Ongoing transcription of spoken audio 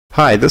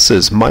Hi, this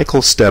is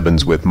Michael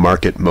Stebbins with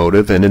Market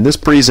Motive, and in this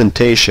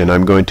presentation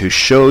I'm going to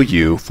show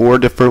you 4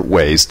 different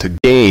ways to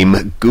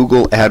game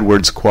Google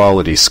AdWords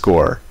Quality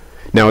Score.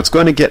 Now it's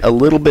going to get a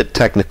little bit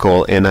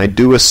technical, and I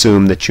do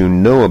assume that you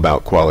know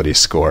about Quality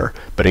Score,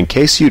 but in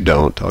case you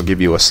don't, I'll give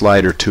you a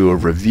slide or two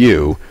of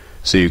review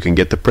so you can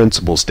get the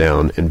principles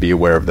down and be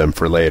aware of them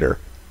for later.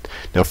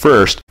 Now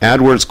first,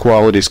 AdWords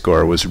Quality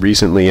Score was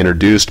recently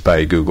introduced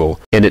by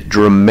Google, and it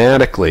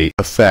dramatically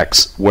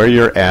affects where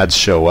your ads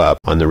show up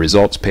on the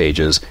results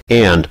pages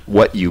and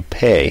what you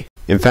pay.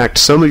 In fact,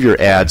 some of your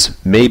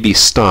ads may be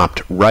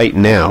stopped right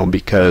now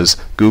because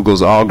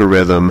Google's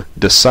algorithm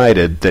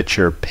decided that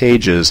your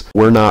pages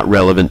were not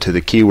relevant to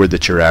the keyword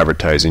that you're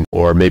advertising,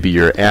 or maybe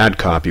your ad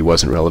copy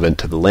wasn't relevant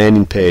to the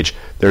landing page.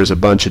 There's a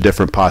bunch of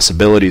different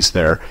possibilities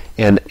there,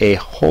 and a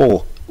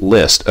whole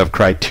list of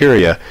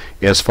criteria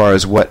as far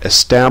as what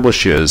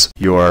establishes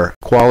your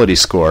quality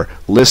score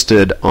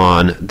listed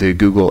on the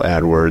Google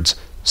AdWords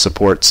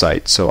support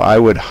site. So I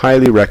would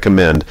highly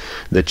recommend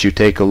that you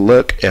take a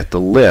look at the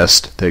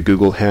list that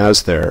Google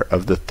has there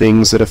of the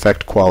things that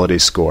affect quality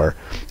score,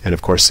 and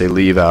of course they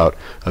leave out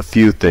a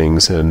few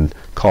things and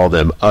call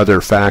them other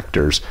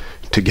factors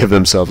to give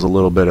themselves a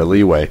little bit of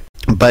leeway.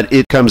 But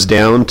it comes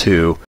down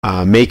to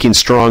making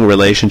strong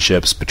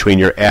relationships between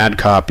your ad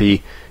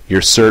copy,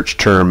 your search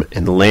term,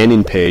 and the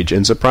landing page,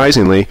 and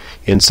surprisingly,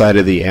 inside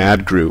of the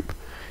ad group.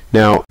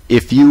 Now,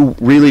 if you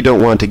really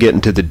don't want to get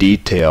into the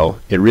detail,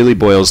 it really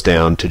boils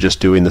down to just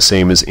doing the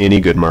same as any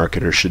good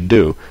marketer should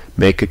do.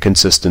 Make a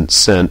consistent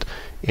scent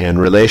and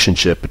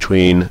relationship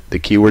between the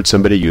keyword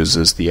somebody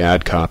uses, the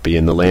ad copy,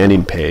 and the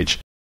landing page.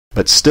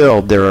 But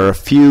still, there are a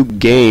few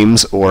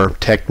games or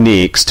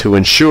techniques to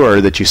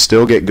ensure that you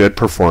still get good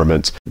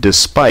performance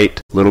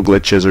despite little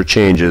glitches or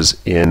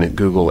changes in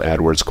Google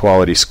AdWords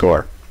Quality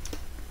Score.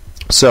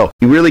 So,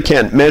 you really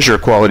can't measure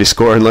quality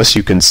score unless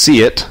you can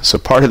see it, so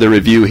part of the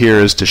review here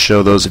is to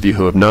show those of you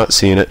who have not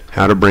seen it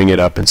how to bring it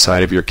up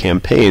inside of your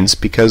campaigns,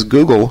 because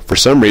Google, for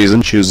some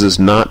reason, chooses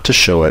not to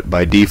show it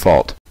by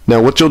default.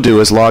 Now what you'll do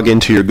is log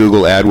into your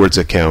Google AdWords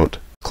account,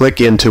 click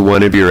into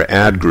one of your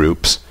ad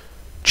groups,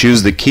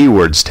 choose the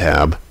Keywords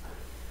tab,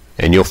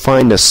 and you'll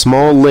find a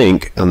small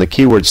link on the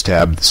Keywords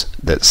tabs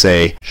that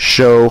say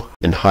Show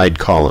and Hide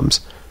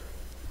Columns.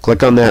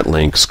 Click on that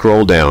link,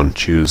 scroll down,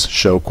 choose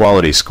Show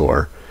Quality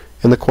Score,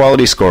 and the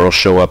quality score will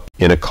show up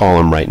in a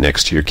column right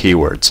next to your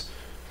keywords.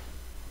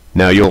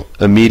 Now you'll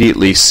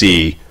immediately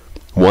see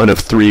one of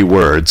 3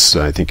 words.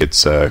 I think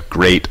it's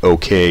great,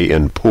 okay,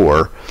 and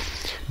poor.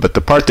 But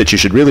the part that you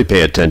should really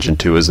pay attention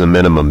to is the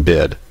minimum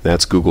bid.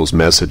 That's Google's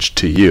message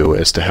to you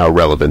as to how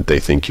relevant they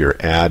think your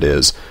ad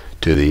is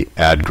to the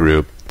ad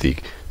group, the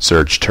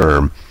search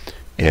term,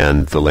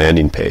 and the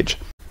landing page.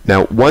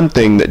 Now, one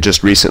thing that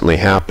just recently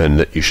happened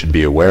that you should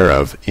be aware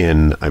of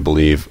in, I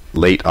believe,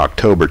 late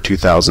October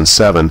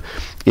 2007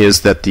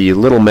 is that the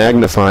little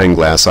magnifying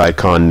glass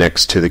icon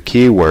next to the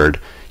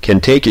keyword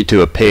can take you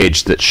to a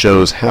page that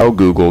shows how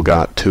Google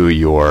got to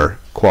your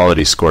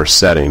quality score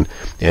setting,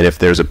 and if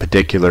there's a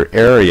particular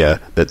area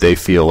that they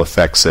feel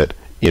affects it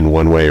in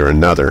one way or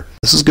another.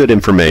 This is good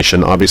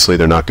information. Obviously,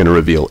 they're not going to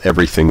reveal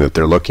everything that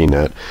they're looking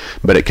at,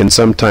 but it can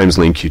sometimes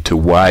link you to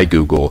why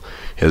Google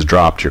has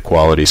dropped your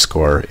quality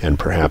score and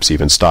perhaps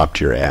even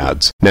stopped your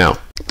ads. Now,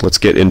 let's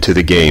get into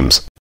the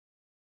games.